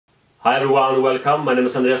Hi everyone, welcome. My name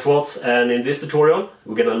is Andreas Waatz, and in this tutorial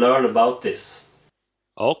we're gonna learn about this.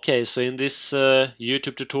 Okay, so in this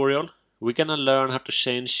YouTube tutorial we're gonna learn how to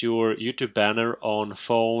change your YouTube banner on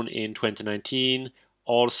phone in 2019,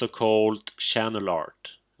 also called channel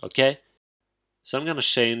art. Okay, so I'm gonna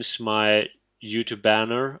change my YouTube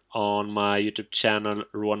banner on my YouTube channel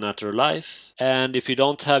Raw Natural Life. And if you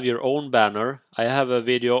don't have your own banner, I have a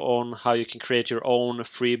video on how you can create your own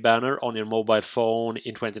free banner on your mobile phone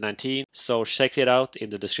in 2019. So check it out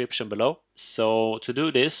in the description below. So to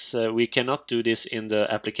do this, we cannot do this in the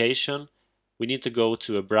application. We need to go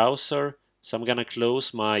to a browser. So I'm gonna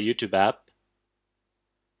close my YouTube app.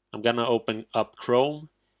 I'm gonna open up Chrome.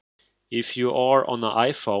 If you are on an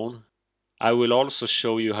iPhone, I will also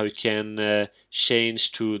show you how you can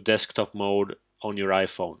change to desktop mode on your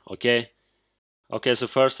iPhone, okay? Okay, so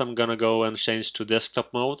first I'm gonna go and change to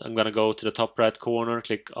desktop mode. I'm gonna go to the top right corner,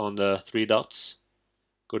 click on the three dots,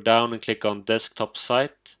 go down and click on desktop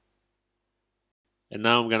site. And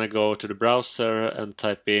now I'm gonna go to the browser and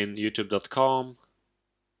type in youtube.com.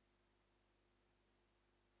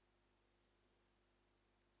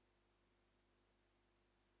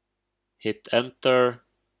 Hit enter.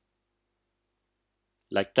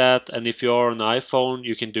 Like that, and if you are on an iPhone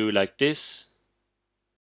you can do like this.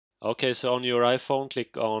 Okay, so on your iPhone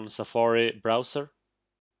click on Safari browser,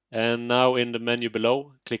 and now in the menu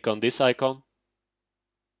below click on this icon.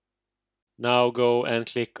 Now go and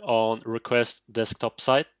click on request desktop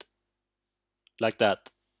site, like that.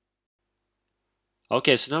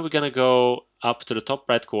 Okay, so now we're gonna go up to the top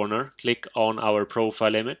right corner, click on our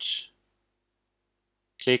profile image,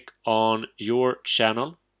 click on your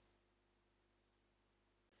channel.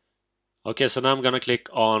 Okay, so now I'm gonna click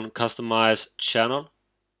on customize channel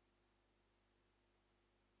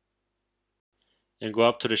and go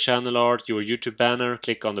up to the channel art, your YouTube banner,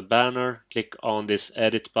 click on the banner, click on this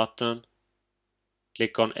edit button,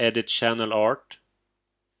 click on edit channel art,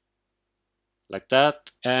 like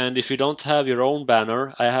that. And if you don't have your own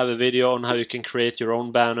banner, I have a video on how you can create your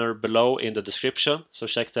own banner below in the description, so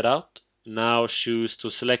check that out. Now choose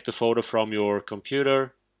to select a photo from your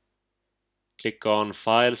computer, click on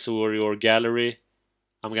files or your gallery.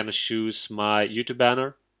 I'm gonna choose my YouTube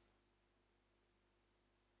banner.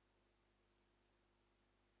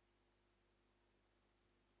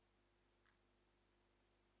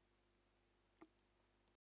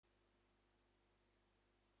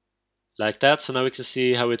 Like that, so now we can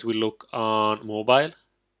see how it will look on mobile,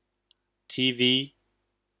 TV,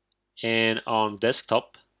 and on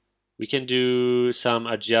desktop. We can do some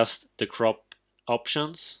adjust the crop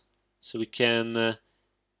options, so we can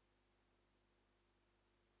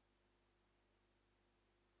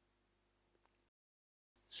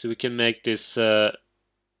make this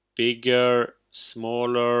bigger,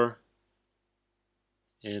 smaller,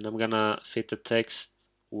 and I'm gonna fit the text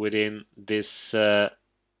within this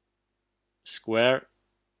square,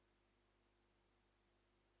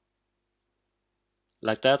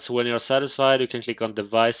 like that. So when you're satisfied you can click on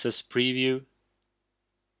devices preview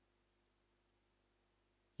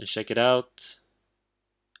and check it out.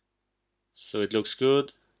 So it looks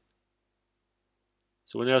good.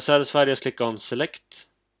 So when you're satisfied just click on select.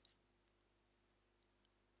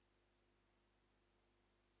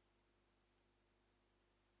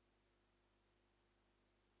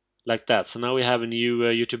 Like that. So now we have a new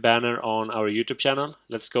YouTube banner on our YouTube channel.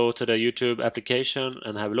 Let's go to the YouTube application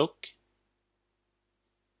and have a look.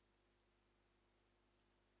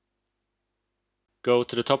 Go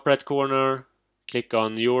to the top right corner, click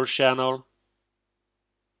on your channel,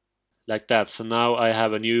 like that. So now I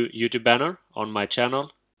have a new YouTube banner on my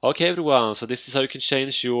channel. Okay everyone, so this is how you can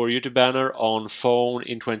change your YouTube banner on phone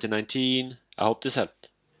in 2019. I hope this helped.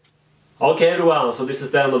 Okay everyone, so this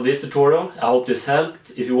is the end of this tutorial. I hope this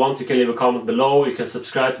helped. If you want, you can leave a comment below. You can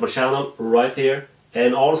subscribe to my channel right here.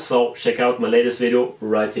 And also check out my latest video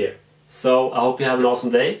right here. So I hope you have an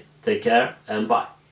awesome day. Take care and bye.